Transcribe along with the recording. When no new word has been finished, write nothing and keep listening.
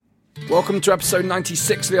Welcome to episode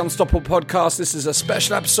 96 of the Unstoppable Podcast. This is a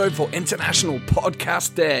special episode for International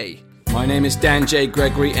Podcast Day. My name is Dan J.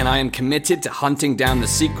 Gregory, and I am committed to hunting down the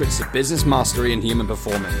secrets of business mastery and human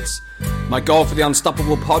performance. My goal for the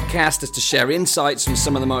Unstoppable Podcast is to share insights from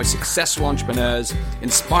some of the most successful entrepreneurs,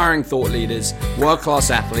 inspiring thought leaders, world-class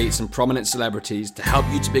athletes, and prominent celebrities to help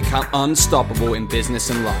you to become unstoppable in business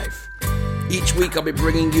and life. Each week I'll be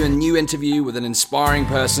bringing you a new interview with an inspiring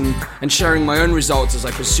person and sharing my own results as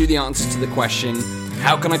I pursue the answers to the question,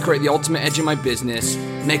 how can I create the ultimate edge in my business,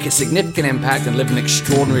 make a significant impact, and live an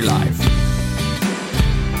extraordinary life?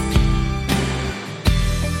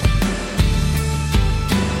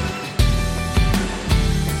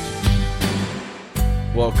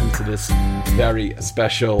 Welcome to this very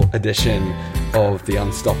special edition of the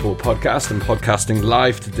Unstoppable Podcast. I'm podcasting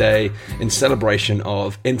live today in celebration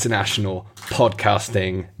of International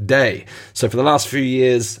Podcasting Day. So for the last few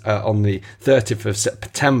years, on the 30th of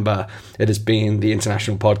September, it has been the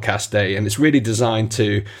International Podcast Day, and it's really designed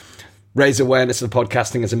to raise awareness of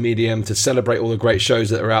podcasting as a medium, to celebrate all the great shows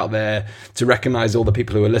that are out there, to recognize all the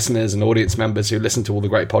people who are listeners and audience members who listen to all the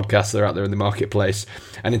great podcasts that are out there in the marketplace,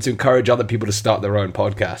 and to encourage other people to start their own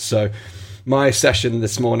podcasts. So my session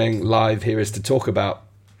this morning live here is to talk about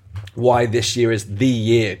why this year is the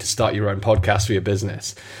year to start your own podcast for your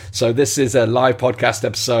business. So this is a live podcast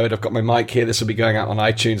episode. I've got my mic here. This will be going out on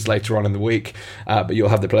iTunes later on in the week, but you'll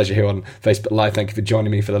have the pleasure here on Facebook Live. Thank you for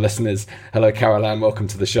joining me. For the listeners, hello, Carol Ann. Welcome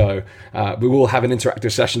to the show. We will have an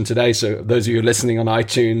interactive session today. So those of you listening on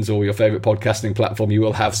iTunes or your favorite podcasting platform, you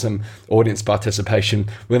will have some audience participation.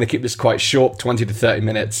 We're going to keep this quite short, 20 to 30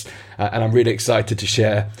 minutes. And I'm really excited to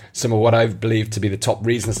share some of what I believe to be the top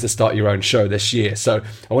reasons to start your own show this year. So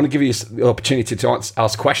I want to give you the opportunity to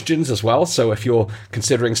ask questions as well. So if you're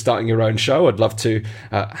considering starting your own show, I'd love to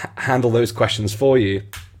handle those questions for you.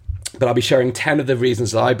 But I'll be sharing 10 of the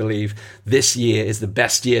reasons that I believe this year is the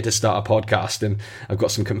best year to start a podcast. And I've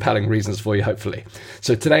got some compelling reasons for you, hopefully.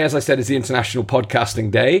 So today, as I said, is the International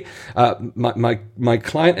Podcasting Day. My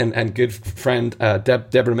client and good friend,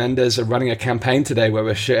 Deborah Mendez, are running a campaign today where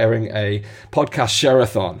we're sharing a podcast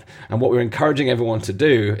share-a-thon. And what we're encouraging everyone to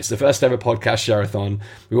do, it's the first ever podcast share-a-thon.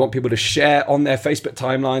 We want people to share on their Facebook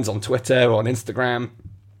timelines, on Twitter, on Instagram,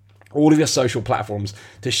 all of your social platforms,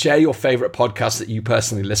 to share your favorite podcasts that you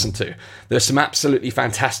personally listen to. There's some absolutely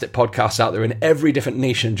fantastic podcasts out there in every different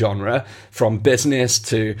niche and genre, from business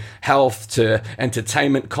to health to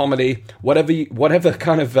entertainment, comedy, whatever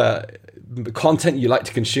kind of content you like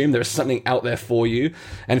to consume. There is something out there for you.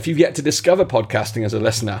 And if you've yet to discover podcasting as a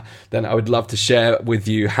listener, then I would love to share with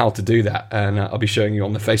you how to do that. And I'll be showing you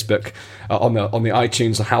on the Facebook, on the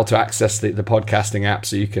iTunes, how to access the podcasting app,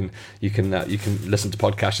 so you can listen to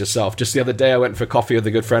podcasts yourself. Just the other day, I went for coffee with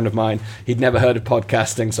a good friend of mine. He'd never heard of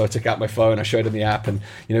podcasting, so I took out my phone, I showed him the app, and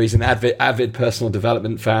he's an avid personal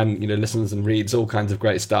development fan. Listens and reads all kinds of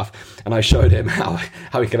great stuff, and I showed him how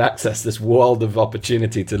he could access this world of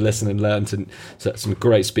opportunity to listen and learn to some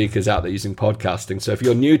great speakers out there using podcasting. So if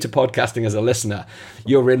you're new to podcasting as a listener,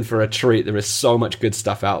 you're in for a treat. There is so much good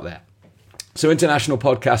stuff out there. So International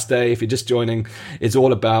Podcast Day, if you're just joining, is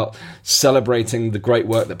all about celebrating the great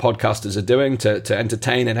work that podcasters are doing to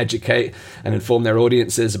entertain and educate and inform their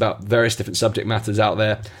audiences about various different subject matters out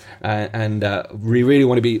there. And we really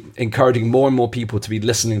want to be encouraging more and more people to be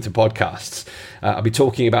listening to podcasts. I'll be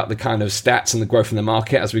talking about the kind of stats and the growth in the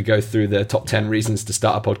market as we go through the top 10 reasons to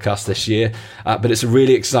start a podcast this year. But it's a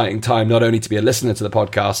really exciting time, not only to be a listener to the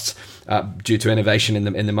podcasts due to innovation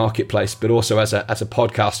in the marketplace, but also as a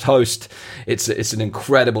podcast host. It's an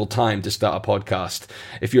incredible time to start a podcast.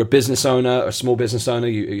 If you're a business owner, a small business owner,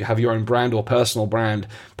 you have your own brand or personal brand,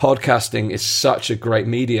 podcasting is such a great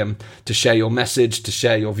medium to share your message, to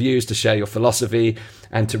share your views, to share your philosophy,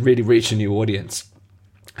 and to really reach a new audience.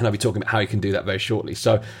 And I'll be talking about how you can do that very shortly.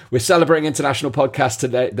 So we're celebrating International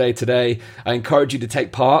Podcast Day today. I encourage you to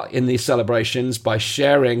take part in these celebrations by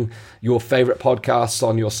sharing your favorite podcasts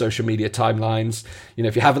on your social media timelines.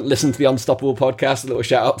 If you haven't listened to the Unstoppable Podcast, a little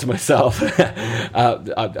shout out to myself.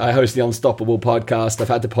 I host the Unstoppable Podcast. I've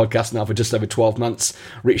had the podcast now for just over 12 months,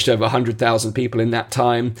 reached over 100,000 people in that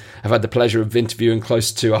time. I've had the pleasure of interviewing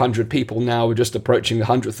close to 100 people now. We're just approaching the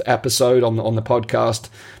 100th episode on the podcast.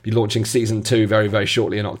 Be launching season 2 very, very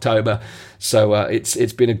shortly in October. So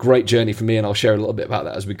it's been a great journey for me, and I'll share a little bit about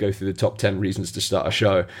that as we go through the top 10 reasons to start a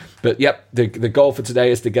show. But yep, the goal for today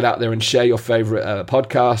is to get out there and share your favorite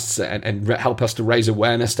podcasts and help us to raise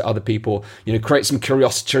awareness to other people. Create some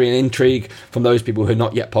curiosity and intrigue from those people who are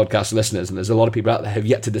not yet podcast listeners. And there's a lot of people out there who have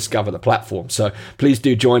yet to discover the platform. So please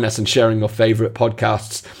do join us in sharing your favorite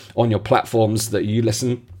podcasts on your platforms that you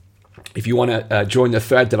listen If you want to join the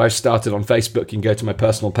thread that I've started on Facebook, you can go to my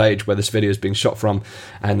personal page where this video is being shot from,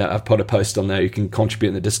 and I've put a post on there. You can contribute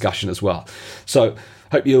in the discussion as well. So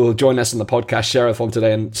hope you'll join us on the podcast share-a-thon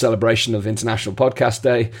today in celebration of International Podcast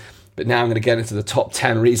Day. But now I'm going to get into the top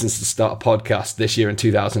 10 reasons to start a podcast this year in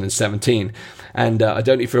 2017. And I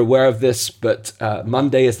don't know if you're aware of this, but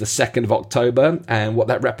Monday is the 2nd of October. And what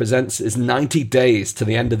that represents is 90 days to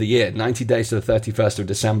the end of the year, 90 days to the 31st of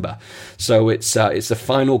December. So it's the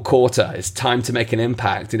final quarter. It's time to make an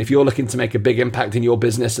impact. And if you're looking to make a big impact in your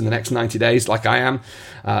business in the next 90 days, like I am,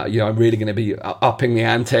 I'm really going to be upping the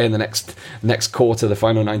ante in the next quarter, the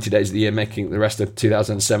final 90 days of the year, making the rest of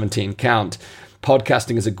 2017 count.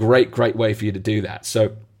 Podcasting is a great way for you to do that.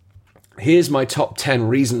 So here's my top 10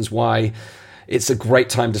 reasons why it's a great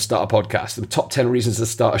time to start a podcast. The top 10 reasons to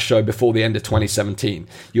start a show before the end of 2017.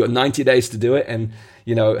 You got 90 days to do it. And,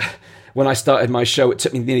 when I started my show, it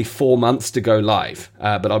took me nearly 4 months to go live.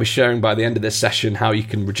 But I'll be sharing by the end of this session how you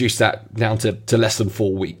can reduce that down to less than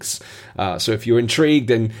 4 weeks. So if you're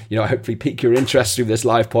intrigued and, hopefully pique your interest through this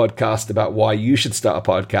live podcast about why you should start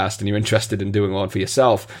a podcast and you're interested in doing one for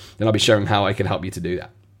yourself, then I'll be sharing how I can help you to do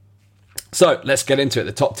that. So let's get into it.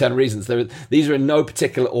 The top 10 reasons. These are in no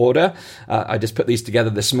particular order. I just put these together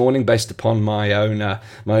this morning based upon my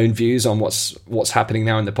own views on what's happening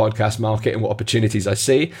now in the podcast market and what opportunities I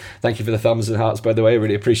see. Thank you for the thumbs and hearts, by the way. I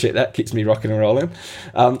really appreciate that. Keeps me rocking and rolling.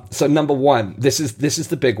 So number one, this is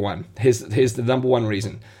the big one. Here's the number one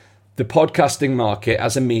reason. The podcasting market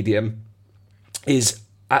as a medium is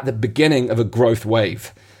at the beginning of a growth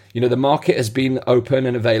wave. The market has been open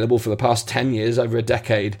and available for the past 10 years, over a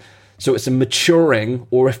decade. So it's a maturing,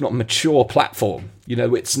 or if not mature, platform.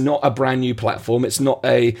 It's not a brand new platform. It's not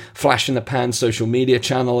a flash in the pan social media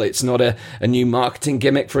channel. It's not a new marketing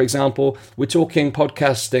gimmick, for example. We're talking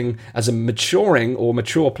podcasting as a maturing or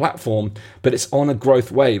mature platform, but it's on a growth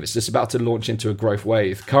wave. It's just about to launch into a growth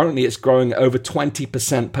wave. Currently, it's growing over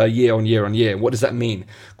 20% per year on year. What does that mean?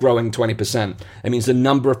 Growing 20%. It means the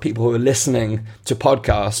number of people who are listening to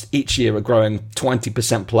podcasts each year are growing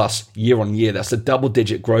 20% plus year on year. That's a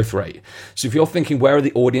double-digit growth rate. So if you're thinking, where are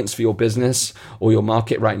the audience for your business or your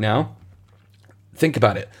market right now? Think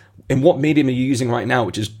about it. In what medium are you using right now,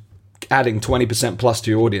 which is adding 20% plus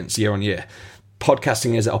to your audience year on year?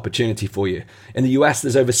 Podcasting is an opportunity for you. In the US,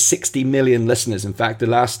 there's over 60 million listeners. In fact, the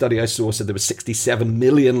last study I saw said there were 67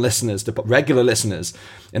 million listeners, regular listeners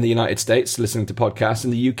in the United States listening to podcasts. In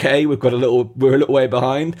the UK, we're a little way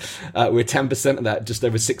behind. We're 10% of that, just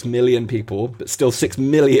over 6 million people, but still 6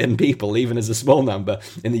 million people, even as a small number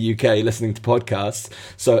in the UK listening to podcasts.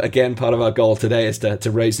 So again, part of our goal today is to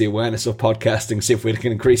raise the awareness of podcasting, see if we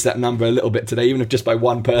can increase that number a little bit today, even if just by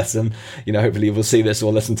one person. Hopefully we'll see this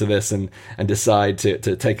or listen to this and decide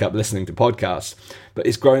to take up listening to podcasts. But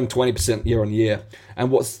it's growing 20% year on year. And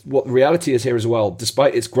what the reality is here as well,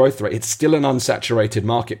 despite its growth rate, it's still an unsaturated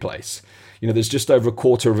marketplace. There's just over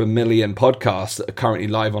 250,000 podcasts that are currently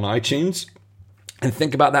live on iTunes. And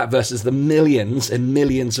think about that versus the millions and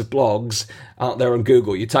millions of blogs out there on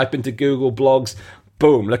Google. You type into Google blogs,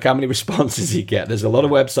 boom, look how many responses you get. There's a lot of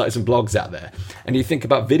websites and blogs out there. And you think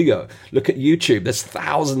about video. Look at YouTube. There's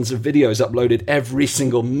thousands of videos uploaded every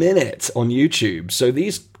single minute on YouTube. So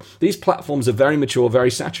these platforms are very mature, very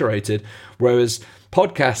saturated, whereas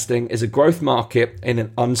podcasting is a growth market in an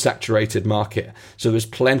unsaturated market. So there's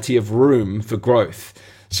plenty of room for growth.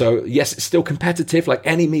 So yes, it's still competitive like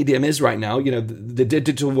any medium is right now. The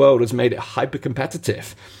digital world has made it hyper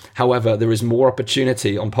competitive. However, there is more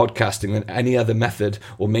opportunity on podcasting than any other method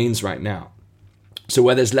or means right now. So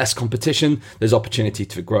where there's less competition, there's opportunity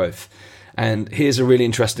for growth. And here's a really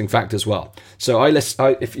interesting fact as well. So I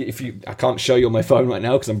can't show you on my phone right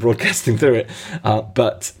now because I'm broadcasting through it,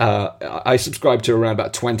 but I subscribe to around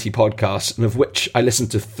about 20 podcasts, and of which I listen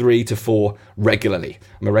to 3 to 4 regularly.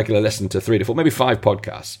 I'm a regular listener to 3 to 4, maybe 5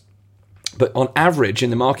 podcasts. But on average in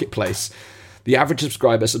the marketplace, the average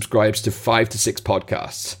subscriber subscribes to 5 to 6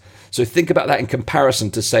 podcasts. So think about that in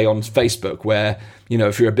comparison to, say, on Facebook, where,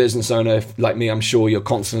 if you're a business owner like me, I'm sure you're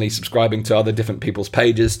constantly subscribing to other different people's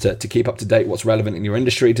pages to keep up to date what's relevant in your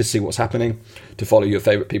industry, to see what's happening, to follow your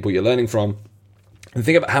favorite people you're learning from. And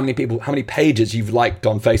think about how many pages you've liked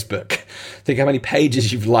on Facebook. Think how many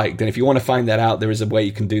pages you've liked. And if you want to find that out, there is a way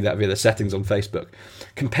you can do that via the settings on Facebook.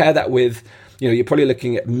 Compare that with, you're probably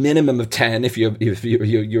looking at minimum of 10 if you're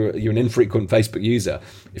an infrequent Facebook user.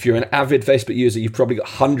 If you're an avid Facebook user, you've probably got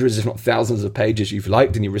hundreds, if not thousands of pages you've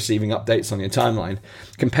liked and you're receiving updates on your timeline.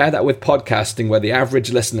 Compare that with podcasting, where the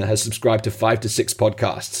average listener has subscribed to 5 to 6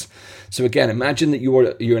 podcasts. So again, imagine that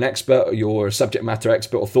you're an expert, or you're a subject matter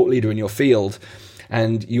expert or thought leader in your field,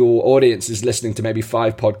 and your audience is listening to maybe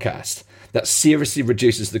 5 podcasts. that seriously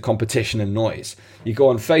reduces the competition and noise. You go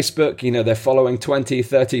on Facebook, they're following 20,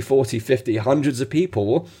 30, 40, 50, hundreds of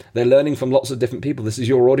people. They're learning from lots of different people. This is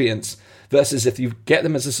your audience. Versus if you get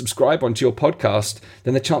them as a subscriber onto your podcast,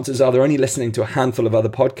 then the chances are they're only listening to a handful of other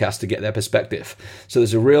podcasts to get their perspective. So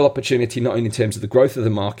there's a real opportunity, not only in terms of the growth of the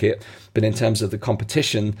market, but in terms of the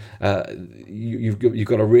competition. You've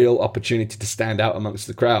got a real opportunity to stand out amongst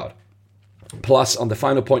the crowd. Plus, on the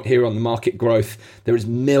final point here on the market growth, there is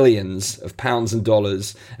millions of pounds and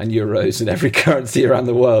dollars and euros and every currency around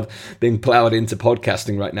the world being plowed into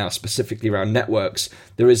podcasting right now, specifically around networks.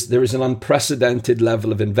 There is an unprecedented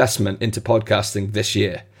level of investment into podcasting this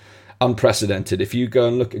year. Unprecedented. If you go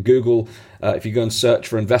and look at Google, if you go and search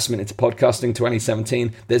for investment into podcasting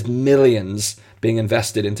 2017, there's millions being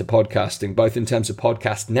invested into podcasting, both in terms of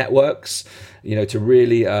podcast networks, to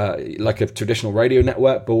really like a traditional radio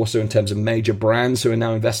network, but also in terms of major brands who are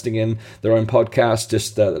now investing in their own podcasts.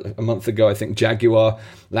 Just a month ago, I think Jaguar,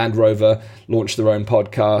 Land Rover launched their own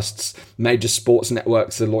podcasts. Major sports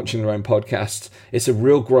networks are launching their own podcasts. It's a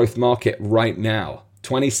real growth market right now.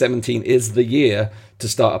 2017 is the year to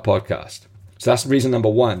start a podcast. So that's reason number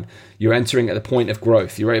one. You're entering at the point of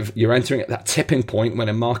growth. You're entering at that tipping point when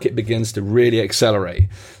a market begins to really accelerate.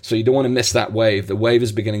 So you don't want to miss that wave. The wave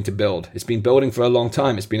is beginning to build. It's been building for a long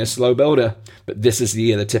time. It's been a slow builder, but this is the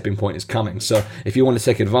year the tipping point is coming. So if you want to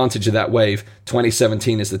take advantage of that wave,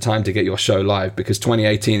 2017 is the time to get your show live, because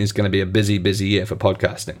 2018 is going to be a busy, busy year for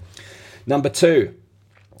podcasting. Number two.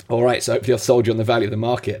 All right, so hopefully I've sold you on the value of the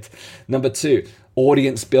market. Number two,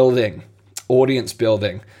 audience building. Audience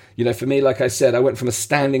building. For me, like I said, I went from a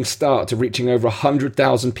standing start to reaching over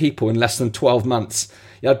 100,000 people in less than 12 months.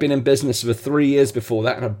 I'd been in business for 3 years before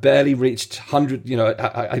that, and I barely reached 100.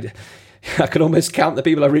 I could almost count the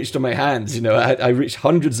people I reached on my hands. I reached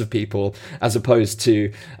hundreds of people as opposed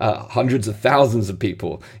to hundreds of thousands of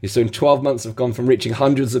people. So in 12 months, I've gone from reaching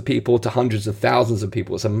hundreds of people to hundreds of thousands of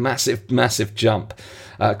people. It's a massive, massive jump.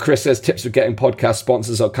 Chris says tips for getting podcast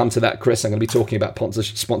sponsors. I'll come to that, Chris. I'm going to be talking about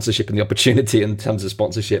sponsorship and the opportunity in terms of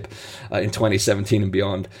sponsorship in 2017 and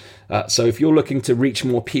beyond. So if you're looking to reach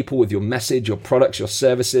more people with your message, your products, your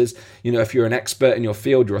services, if you're an expert in your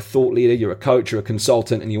field, you're a thought leader, you're a coach, you're a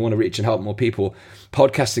consultant, and you want to reach and help more people,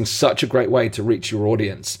 podcasting is such a great way to reach your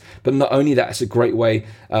audience. But not only that, it's a great way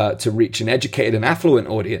to reach an educated and affluent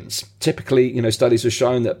audience. Typically, studies have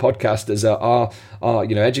shown that podcasters are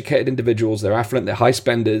educated individuals, they're affluent, they're high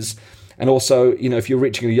spenders. And also, if you're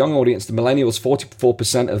reaching a young audience, the millennials,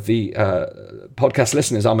 44% of the podcast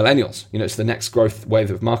listeners are millennials. It's the next growth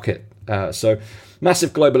wave of market. So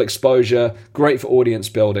massive global exposure, great for audience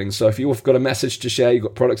building. So if you've got a message to share, you've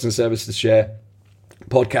got products and services to share,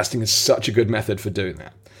 podcasting is such a good method for doing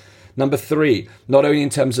that. Number three, not only in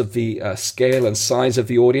terms of the scale and size of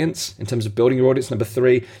the audience, in terms of building your audience, number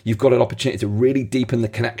three, you've got an opportunity to really deepen the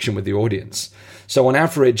connection with the audience. So on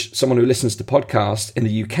average, someone who listens to podcasts in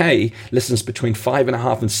the UK listens between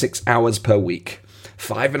 5.5 and 6 hours per week.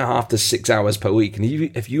 5.5 to 6 hours per week. And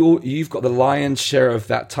if you've got the lion's share of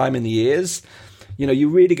that time in the ears, you're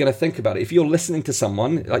really going to think about it. If you're listening to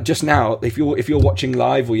someone, like just now, if you're watching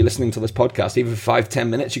live or you're listening to this podcast, even for 5-10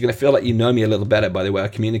 minutes, you're going to feel like you know me a little better by the way I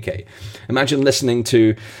communicate. Imagine listening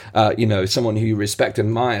to, someone who you respect and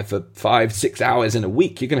admire for 5-6 hours in a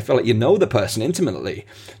week. You're going to feel like you know the person intimately.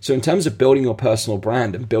 So in terms of building your personal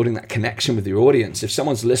brand and building that connection with your audience, if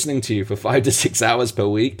someone's listening to you for 5 to 6 hours per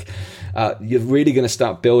week, you're really going to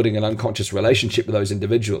start building an unconscious relationship with those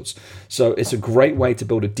individuals. So it's a great way to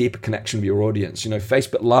build a deeper connection with your audience.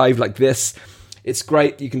 Facebook Live like this, it's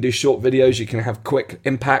great. You can do short videos, you can have quick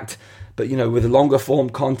impact, but with longer form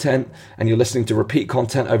content, and you're listening to repeat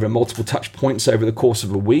content over multiple touch points over the course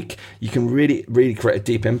of a week, you can really, really create a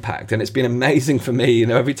deep impact. And it's been amazing for me.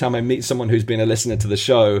 Every time I meet someone who's been a listener to the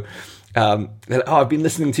show, I've been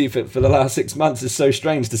listening to you for the last 6 months. It's so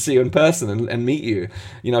strange to see you in person and meet you.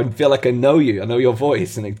 I feel like I know you. I know your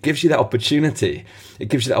voice, and it gives you that opportunity. It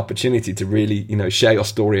gives you that opportunity to really, share your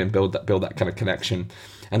story and build that kind of connection.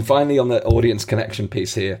 And finally, on the audience connection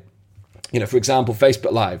piece here, for example,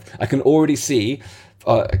 Facebook Live, I can already see.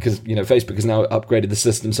 Because Facebook has now upgraded the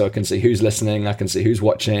system, so I can see who's listening, I can see who's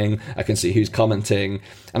watching, I can see who's commenting,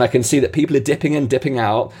 and I can see that people are dipping in, dipping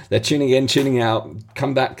out, they're tuning in, tuning out,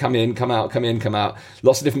 come back, come in, come out, come in, come out.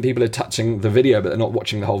 Lots of different people are touching the video, but they're not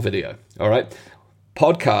watching the whole video. All right,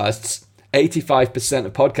 podcasts, 85%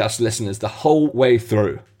 of podcast listeners the whole way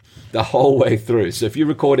through. the whole way through. So if you're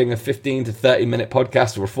recording a 15 to 30 minute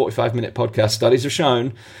podcast or a 45-minute podcast, studies have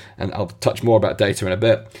shown, and I'll touch more about data in a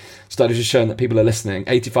bit, studies have shown that people are listening,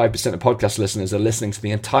 85% of podcast listeners are listening to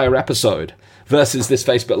the entire episode, versus this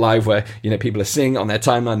Facebook Live where, people are seeing it on their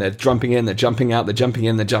timeline, they're jumping in, they're jumping out, they're jumping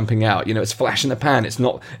in, they're jumping out. It's flash in the pan. It's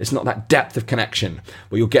not that depth of connection.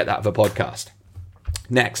 Well, you'll get that of a podcast.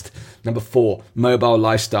 Next, number 4, mobile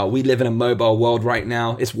lifestyle. We live in a mobile world right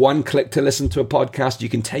now. It's one click to listen to a podcast. You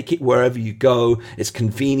can take it wherever you go. It's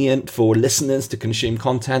convenient for listeners to consume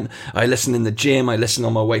content. I listen in the gym. I listen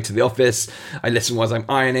on my way to the office. I listen whilst I'm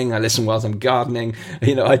ironing. I listen whilst I'm gardening.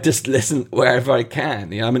 I just listen wherever I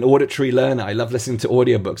can. I'm an auditory learner. I love listening to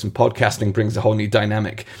audiobooks, and podcasting brings a whole new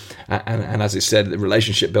dynamic. And as I said, the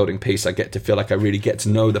relationship building piece, I get to feel like I really get to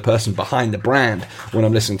know the person behind the brand when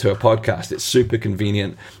I'm listening to a podcast. It's super convenient.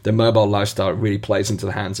 The mobile lifestyle really plays into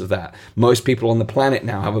the hands of that. Most people on the planet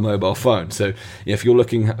now have a mobile phone. So if you're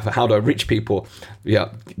looking for how do I reach people,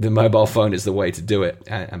 the mobile phone is the way to do it.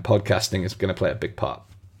 And podcasting is going to play a big part.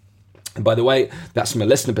 And by the way, that's from a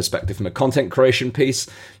listener perspective. From a content creation piece,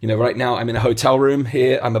 right now I'm in a hotel room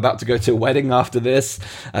here. I'm about to go to a wedding after this.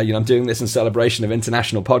 I'm doing this in celebration of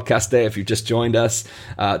International Podcast Day. If you've just joined us,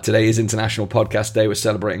 today is International Podcast Day. We're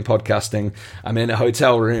celebrating podcasting. I'm in a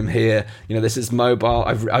hotel room here. This is mobile.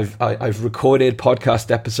 I've recorded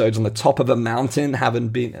podcast episodes on the top of a mountain, having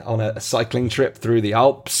been on a cycling trip through the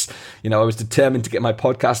Alps. I was determined to get my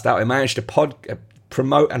podcast out. I managed to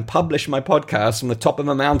promote and publish my podcast from the top of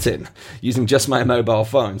a mountain using just my mobile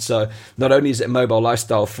phone. So not only is it a mobile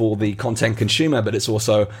lifestyle for the content consumer, but it's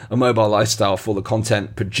also a mobile lifestyle for the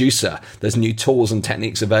content producer. There's new tools and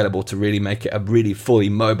techniques available to really make it a really fully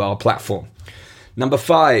mobile platform. Number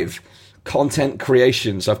 5, content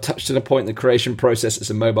creation. So I've touched on a point in the creation process. It's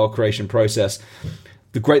a mobile creation process.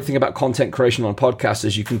 The great thing about content creation on podcasts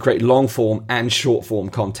is you can create long form and short form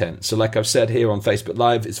content. So like I've said here on Facebook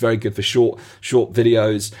Live, it's very good for short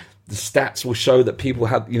videos. The stats will show that people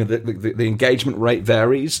have, the engagement rate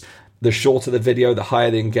varies. The shorter the video, the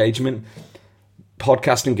higher the engagement.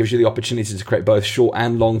 Podcasting gives you the opportunity to create both short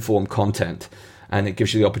and long form content. And it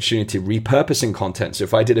gives you the opportunity of repurposing content. So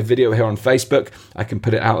if I did a video here on Facebook, I can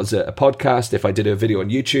put it out as a podcast. If I did a video on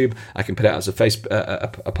YouTube, I can put it out as a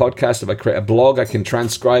podcast. If I create a blog, I can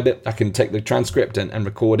transcribe it. I can take the transcript and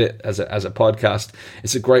record it as a podcast.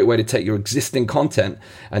 It's a great way to take your existing content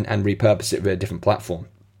and repurpose it via a different platform.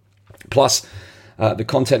 Plus, the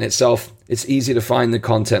content itself, it's easy to find the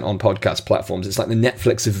content on podcast platforms. It's like the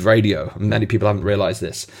Netflix of radio. Many people haven't realized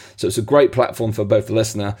this. So it's a great platform for both the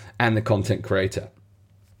listener and the content creator.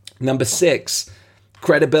 Number 6,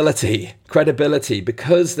 credibility. Credibility,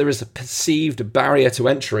 because there is a perceived barrier to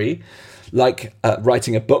entry, like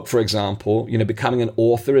writing a book, for example. Becoming an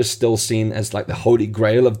author is still seen as like the holy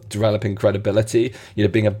grail of developing credibility.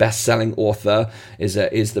 Being a best-selling author is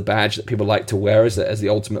the badge that people like to wear as the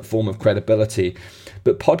ultimate form of credibility.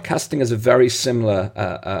 But podcasting has a very similar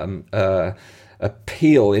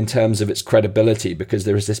appeal in terms of its credibility, because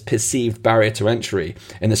there is this perceived barrier to entry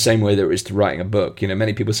in the same way there is to writing a book.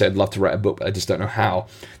 Many people say I'd love to write a book, but I just don't know how.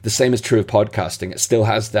 The same is true of podcasting. It still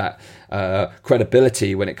has that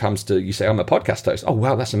credibility when it comes to, you say, I'm a podcast host. Oh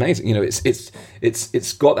wow, that's amazing.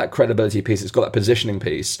 It's got that credibility piece. It's got that positioning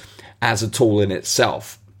piece as a tool in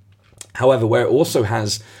itself. However, where it also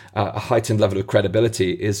has a heightened level of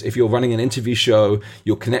credibility is if you're running an interview show,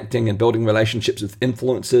 you're connecting and building relationships with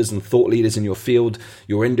influencers and thought leaders in your field,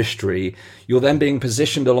 your industry, you're then being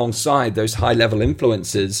positioned alongside those high-level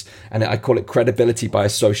influencers, and I call it credibility by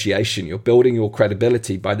association. You're building your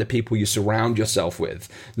credibility by the people you surround yourself with,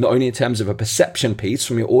 not only in terms of a perception piece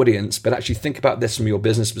from your audience, but actually think about this from your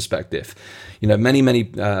business perspective. Many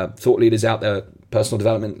thought leaders out there, personal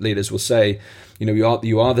development leaders will say, you are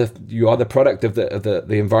the product of the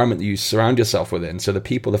environment that you surround yourself within. So the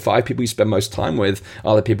 5 people you spend most time with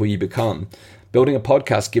are the people you become. Building a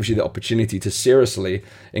podcast gives you the opportunity to seriously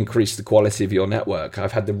increase the quality of your network.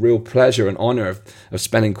 I've had the real pleasure and honor of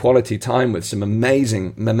spending quality time with some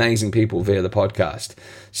amazing people via the podcast.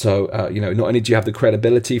 So, not only do you have the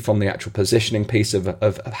credibility from the actual positioning piece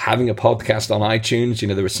of having a podcast on iTunes,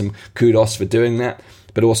 there is some kudos for doing that,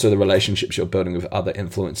 but also the relationships you're building with other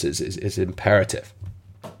influencers is imperative.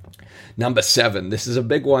 Number 7, this is a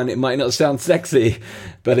big one. It might not sound sexy,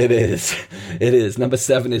 but it is. It is. Number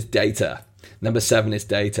 7 is data.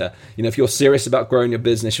 If you're serious about growing your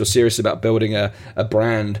business, you're serious about building a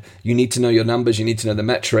brand, you need to know your numbers, you need to know the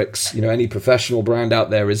metrics. Any professional brand out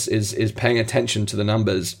there is paying attention to the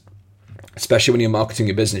numbers. Especially when you're marketing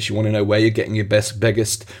your business, you want to know where you're getting your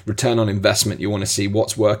biggest return on investment. You want to see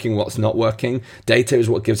what's working, what's not working. Data is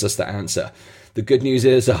what gives us the answer. The good news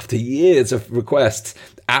is, after years of requests,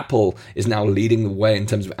 Apple is now leading the way in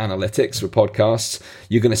terms of analytics for podcasts.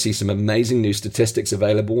 You're going to see some amazing new statistics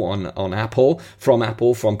available on Apple about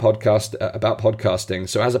podcasting.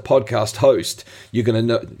 So as a podcast host, you're going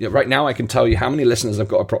to know, right now I can tell you how many listeners I've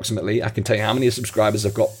got approximately. I can tell you how many subscribers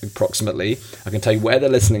I've got approximately. I can tell you where they're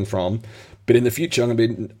listening from. But in the future, I'm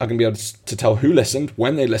going to be able to tell who listened,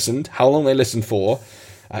 when they listened, how long they listened for.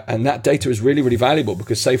 And that data is really, really valuable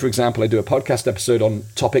because, say, for example, I do a podcast episode on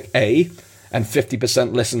topic A and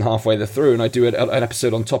 50% listen halfway through, and I do an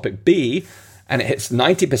episode on topic B and it hits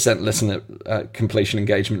 90% listener completion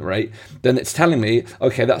engagement rate, then it's telling me,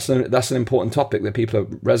 okay, that's an important topic that people are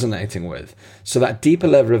resonating with. So that deeper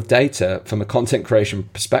level of data from a content creation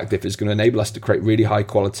perspective is going to enable us to create really high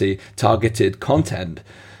quality, targeted content.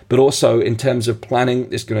 But also in terms of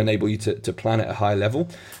planning, it's going to enable you to plan at a high level.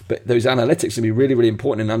 But those analytics will be really, really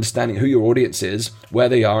important in understanding who your audience is, where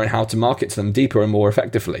they are, and how to market to them deeper and more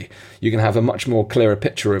effectively. You can have a much more clearer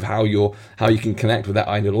picture of how you can connect with that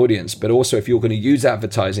ideal audience. But also, if you're going to use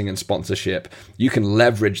advertising and sponsorship, you can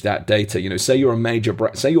leverage that data. You know, say you're a major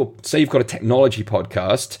brand, say you've got a technology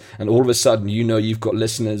podcast, and all of a sudden you've got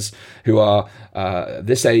listeners who are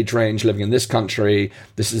this age range, living in this country.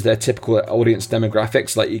 This is their typical audience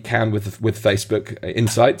demographics, like you can with Facebook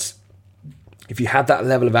Insights. If you had that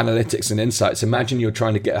level of analytics and insights, imagine you're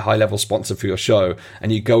trying to get a high-level sponsor for your show,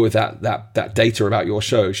 and you go with that data about your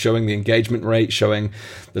show, showing the engagement rate, showing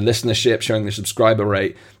the listenership, showing the subscriber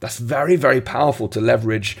rate. That's very, very powerful to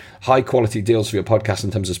leverage high-quality deals for your podcast in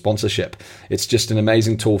terms of sponsorship. It's just an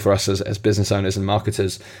amazing tool for us as business owners and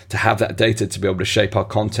marketers to have that data to be able to shape our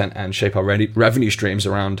content and shape our revenue streams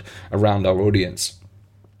around our audience.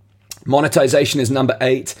 Monetization is number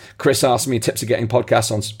 8. Chris asked me tips of getting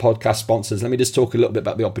podcast sponsors. Let me just talk a little bit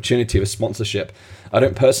about the opportunity of sponsorship. I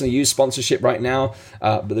don't personally use sponsorship right now,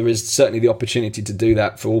 but there is certainly the opportunity to do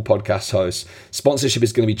that for all podcast hosts. Sponsorship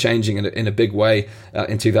is going to be changing in a big way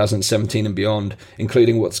in 2017 and beyond,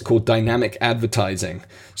 including what's called dynamic advertising.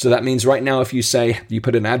 So that means right now, if you say you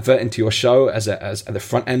put an advert into your show as at the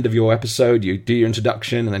front end of your episode, you do your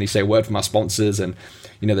introduction, and then you say a word from our sponsors, and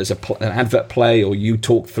there's an advert play, or you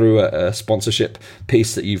talk through a sponsorship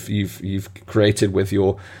piece that you've created with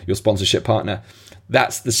your sponsorship partner.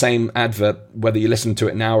 That's the same advert whether you listen to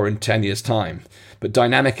it now or in 10 years' time. But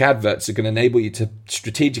dynamic adverts are going to enable you to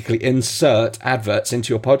strategically insert adverts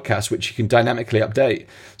into your podcast, which you can dynamically update.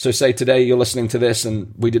 So say today you're listening to this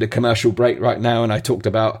and we did a commercial break right now, and I talked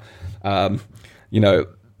about,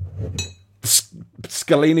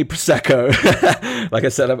 Scalini Prosecco. Like I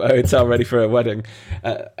said, I'm at a hotel ready for a wedding.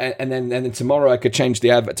 And then tomorrow I could change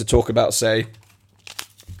the advert to talk about, say,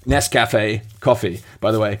 Nescafe coffee.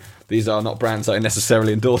 By the way, these are not brands I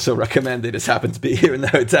necessarily endorse or recommend. They just happen to be here in the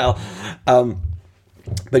hotel.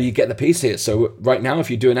 But you get the piece here. So right now, if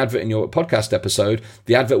you do an advert in your podcast episode,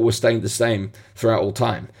 the advert will stay the same throughout all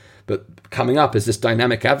time. But coming up is this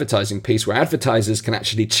dynamic advertising piece where advertisers can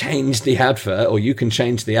actually change the advert, or you can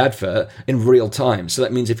change the advert in real time. So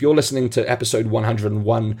that means if you're listening to episode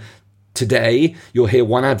 101 today, you'll hear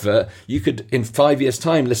one advert. You could, in 5 years'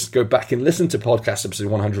 time, go back and listen to podcast episode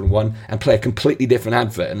 101 and play a completely different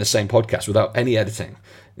advert in the same podcast without any editing.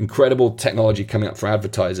 Incredible technology coming up for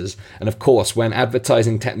advertisers. And of course, when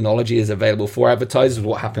advertising technology is available for advertisers,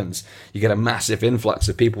 what happens? You get a massive influx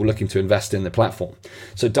of people looking to invest in the platform.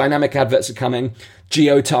 So dynamic adverts are coming.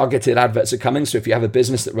 Geo-targeted adverts are coming. So if you have a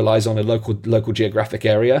business that relies on a local geographic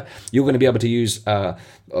area, you're going to be able to use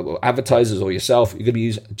advertisers or yourself. You're going to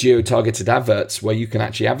use geo-targeted adverts where you can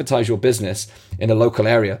actually advertise your business in a local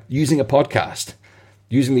area using a podcast.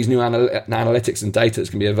 Using these new analytics and data that's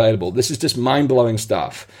going to be available. This is just mind-blowing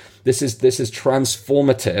stuff. This is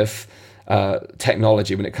transformative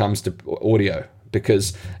technology when it comes to audio,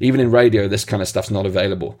 because even in radio, this kind of stuff's not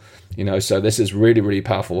available. So this is really, really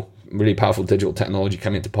powerful digital technology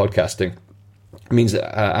coming into podcasting. It means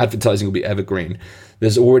that advertising will be evergreen.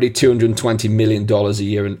 There's already $220 million a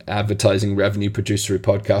year in advertising revenue produced through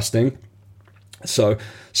podcasting. So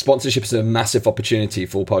sponsorship is a massive opportunity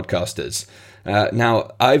for podcasters.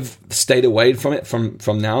 Now, I've stayed away from it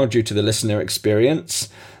from now due to the listener experience.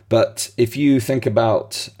 But if you think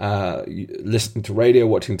about listening to radio,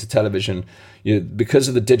 watching to television, because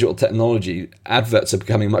of the digital technology, adverts are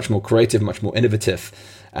becoming much more creative, much more innovative.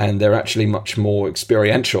 and they're actually much more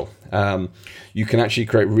experiential. You can actually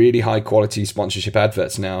create really high quality sponsorship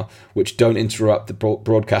adverts now, which don't interrupt the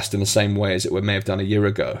broadcast in the same way as it may have done a year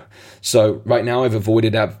ago. So right now I've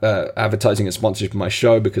avoided advertising and sponsorship in my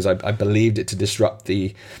show because I believed it to disrupt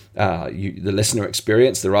the listener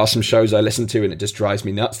experience. There are some shows I listen to and it just drives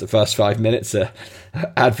me nuts. The first 5 minutes are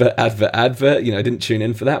advert. I didn't tune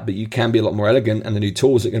in for that, but you can be a lot more elegant, and the new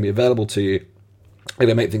tools that are going to be available to you are going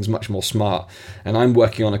to make things much more smart. And I'm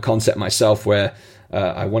working on a concept myself where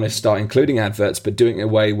I want to start including adverts, but doing it in a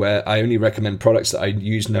way where I only recommend products that I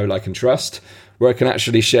use, know, like, and trust, where I can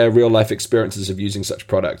actually share real life experiences of using such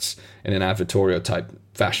products in an advertorial type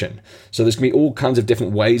fashion. So there's going to be all kinds of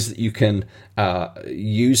different ways that you can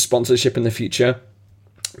use sponsorship in the future.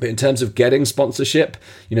 But in terms of getting sponsorship,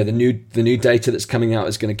 the new data that's coming out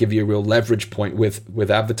is going to give you a real leverage point with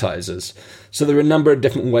advertisers. So there are a number of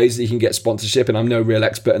different ways that you can get sponsorship, and I'm no real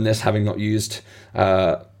expert in this, having not used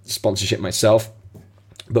sponsorship myself.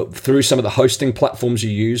 But through some of the hosting platforms you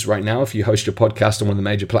use right now, if you host your podcast on one of the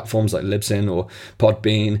major platforms like Libsyn or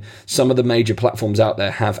Podbean, some of the major platforms out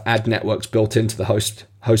there have ad networks built into the host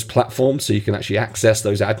platform, so you can actually access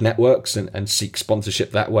those ad networks and seek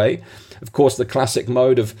sponsorship that way. Of course, the classic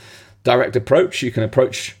mode of direct approach, you can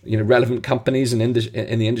approach relevant companies in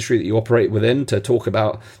the industry that you operate within to talk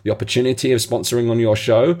about the opportunity of sponsoring on your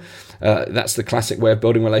show. That's the classic way of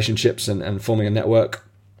building relationships and forming a network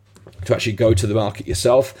to actually go to the market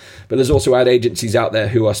yourself. But there's also ad agencies out there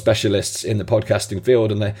who are specialists in the podcasting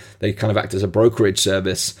field, and they kind of act as a brokerage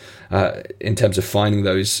service in terms of finding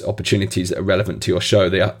those opportunities that are relevant to your show.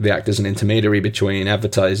 They act as an intermediary between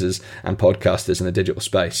advertisers and podcasters in the digital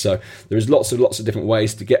space. So there's lots of different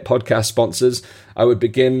ways to get podcast sponsors. I would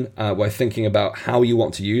begin by thinking about how you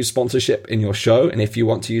want to use sponsorship in your show, and if you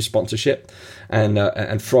want to use sponsorship,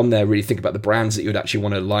 and from there really think about the brands that you would actually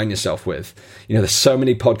want to align yourself with. There's so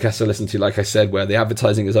many podcasts I listen to, like I said, where the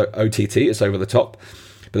advertising is OTT, it's over the top,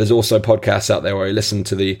 but there's also podcasts out there where I listen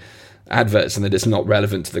to the adverts and that it's not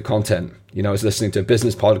relevant to the content. I was listening to a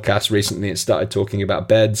business podcast recently, it started talking about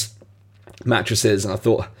beds, mattresses, and I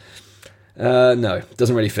thought, no, it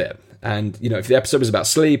doesn't really fit. And, if the episode was about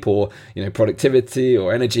sleep or, productivity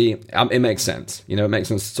or energy, it makes sense. It makes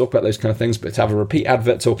sense to talk about those kind of things, but to have a repeat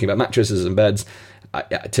advert talking about mattresses and beds,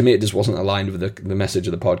 to me, it just wasn't aligned with the message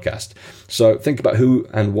of the podcast. So think about who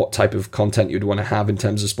and what type of content you'd want to have in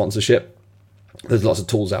terms of sponsorship. There's lots of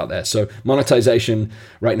tools out there. So monetization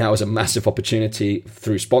right now is a massive opportunity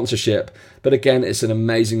through sponsorship. But again, it's an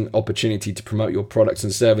amazing opportunity to promote your products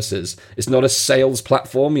and services. It's not a sales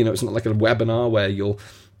platform. It's not like a webinar where you'll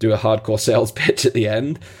do a hardcore sales pitch at the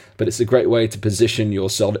end, but it's a great way to position your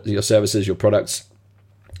services, your products,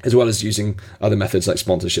 as well as using other methods like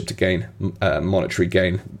sponsorship to gain monetary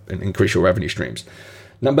gain and increase your revenue streams.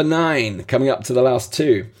 Number 9, coming up to the last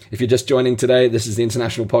 2. If you're just joining today, this is the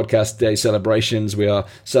International Podcast Day celebrations. We are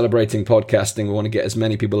celebrating podcasting. We want to get as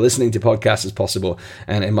many people listening to podcasts as possible.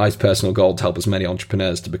 And in my personal goal, to help as many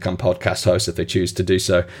entrepreneurs to become podcast hosts if they choose to do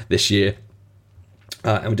so this year.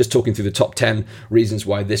 And we're just talking through the top 10 reasons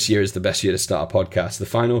why this year is the best year to start a podcast. The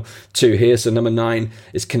final 2 here. So number 9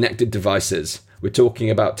 is connected devices. We're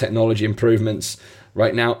talking about technology improvements.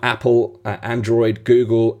 Right now, Apple, Android,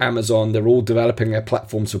 Google, Amazon, they're all developing their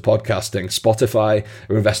platforms for podcasting. Spotify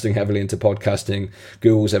are investing heavily into podcasting.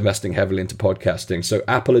 Google's investing heavily into podcasting. So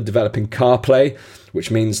Apple are developing CarPlay, which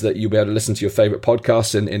means that you'll be able to listen to your favorite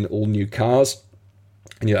podcasts in all new cars.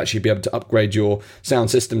 And you'll actually be able to upgrade your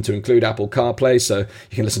sound system to include Apple CarPlay, so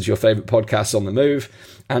you can listen to your favorite podcasts on the move.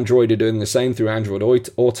 Android are doing the same through Android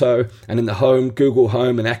Auto. And in the home, Google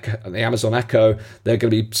Home and the Amazon Echo, they're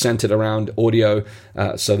going to be centered around audio.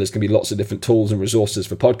 So there's going to be lots of different tools and resources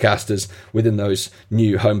for podcasters within those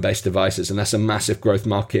new home-based devices. And that's a massive growth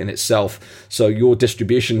market in itself. So your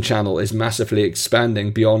distribution channel is massively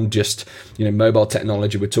expanding beyond just mobile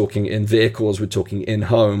technology. We're talking in vehicles, we're talking in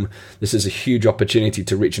home. This is a huge opportunity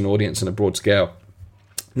to reach an audience on a broad scale.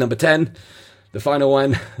 Number 10. The final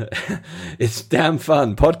one, it's damn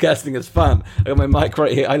fun. Podcasting is fun. I got my mic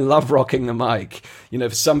right here. I love rocking the mic. For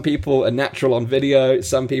some people are natural on video.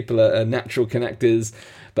 Some people are natural connectors.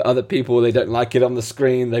 But other people, they don't like it on the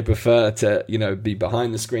screen. They prefer to, be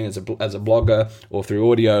behind the screen as a blogger or through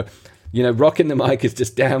audio. Rocking the mic is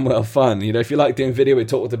just damn well fun. If you like doing video, we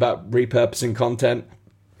talked about repurposing content.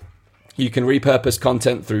 You can repurpose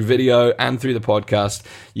content through video and through the podcast.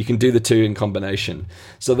 You can do the two in combination.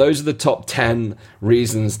 So those are the top 10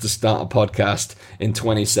 reasons to start a podcast in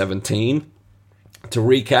 2017. To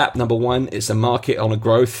recap, number 1, it's a market on a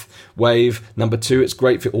growth wave. Number 2, it's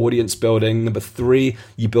great for audience building. Number 3,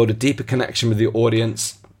 you build a deeper connection with your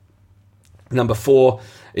audience. Number 4,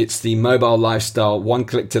 It's the mobile lifestyle, one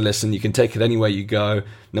click to listen. You can take it anywhere you go.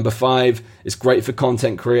 Number 5, it's great for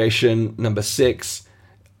content creation. Number 6,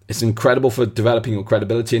 it's incredible for developing your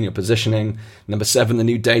credibility and your positioning. Number 7, the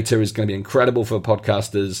new data is going to be incredible for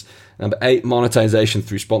podcasters. Number 8, monetization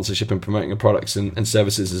through sponsorship and promoting your products and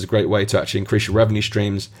services is a great way to actually increase your revenue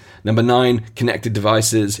streams. Number 9, connected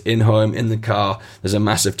devices, in-home, in the car. There's a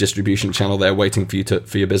massive distribution channel there waiting for you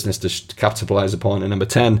for your business to capitalize upon. And number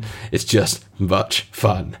 10, it's just much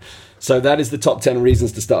fun. So that is the top 10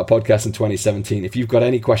 reasons to start a podcast in 2017. If you've got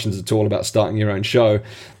any questions at all about starting your own show,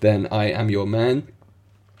 then I am your man.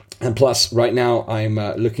 And plus, right now, I'm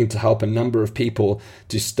looking to help a number of people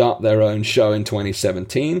to start their own show in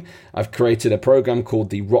 2017. I've created a program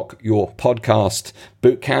called the Rock Your Podcast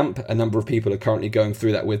Bootcamp. A number of people are currently going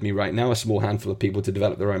through that with me right now, a small handful of people to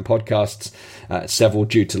develop their own podcasts, several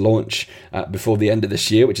due to launch before the end of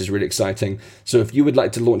this year, which is really exciting. So if you would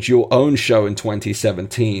like to launch your own show in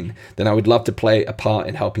 2017, then I would love to play a part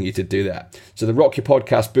in helping you to do that. So the Rock Your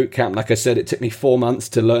Podcast Bootcamp, like I said, it took me 4 months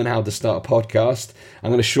to learn how to start a podcast.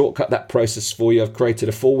 I'm going to shortcut that process for you. I've created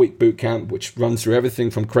a 4-week bootcamp which runs through everything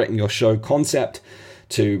from creating your show concept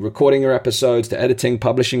to recording your episodes, to editing,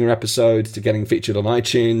 publishing your episodes, to getting featured on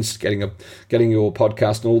iTunes, getting your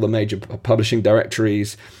podcast in all the major publishing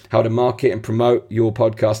directories, how to market and promote your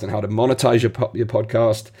podcast and how to monetize your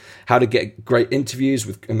podcast, how to get great interviews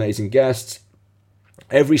with amazing guests.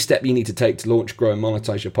 Every step you need to take to launch, grow, and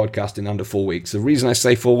monetize your podcast in under 4 weeks. The reason I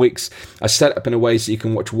say 4 weeks, I set it up in a way so you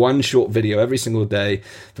can watch one short video every single day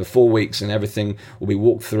for 4 weeks, and everything will be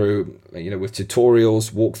walked through, with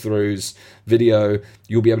tutorials, walkthroughs, video.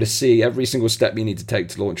 You'll be able to see every single step you need to take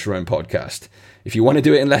to launch your own podcast. If you want to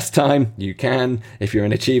do it in less time, you can. If you're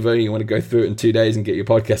an achiever, you want to go through it in 2 days and get your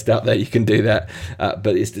podcast out there, you can do that.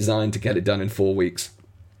 But it's designed to get it done in 4 weeks.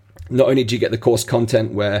 Not only do you get the course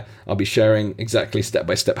content where I'll be sharing exactly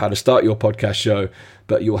step-by-step how to start your podcast show,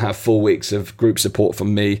 but you'll have 4 weeks of group support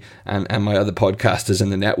from me and my other podcasters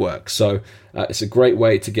in the network. So it's a great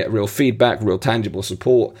way to get real feedback, real tangible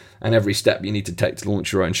support, and every step you need to take to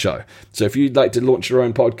launch your own show. So if you'd like to launch your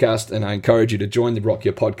own podcast, then I encourage you to join the Rock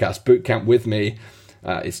Your Podcast Bootcamp with me.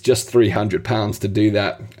 It's just £300 to do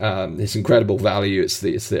that. It's incredible value. It's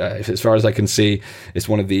as far as I can see, it's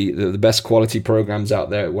one of the best quality programs out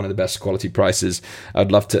there. One of the best quality prices.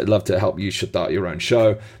 I'd love to help you start your own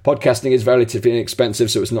show. Podcasting is relatively inexpensive,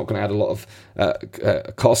 so it's not going to add a lot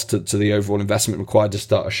of cost to the overall investment required to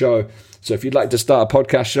start a show. So if you'd like to start a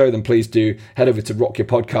podcast show, then please do head over to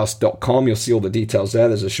rockyourpodcast.com. You'll see all the details there.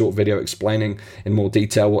 There's a short video explaining in more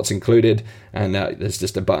detail what's included, and there's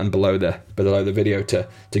just a button below the video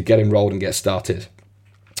to get enrolled and get started.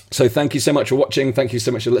 So thank you so much for watching. Thank you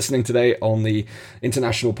so much for listening today on the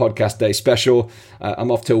International Podcast Day special.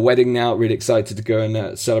 I'm off to a wedding now. Really excited to go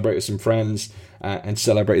and celebrate with some friends and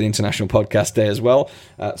celebrate the International Podcast Day as well.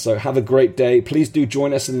 So have a great day. Please do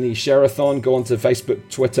join us in the Share-a-thon. Go on to Facebook,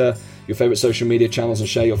 Twitter, your favorite social media channels, and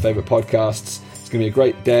share your favorite podcasts. It's going to be a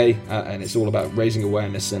great day, and it's all about raising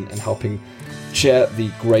awareness and helping share the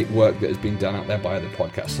great work that has been done out there by other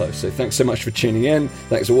podcast hosts. So thanks so much for tuning in.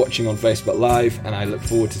 Thanks for watching on Facebook Live, and I look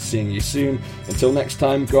forward to seeing you soon. Until next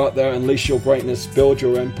time, go out there, unleash your greatness, build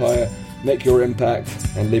your empire, make your impact,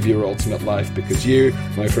 and live your ultimate life, because you,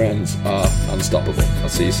 my friends, are unstoppable. I'll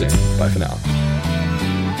see you soon. Bye for now.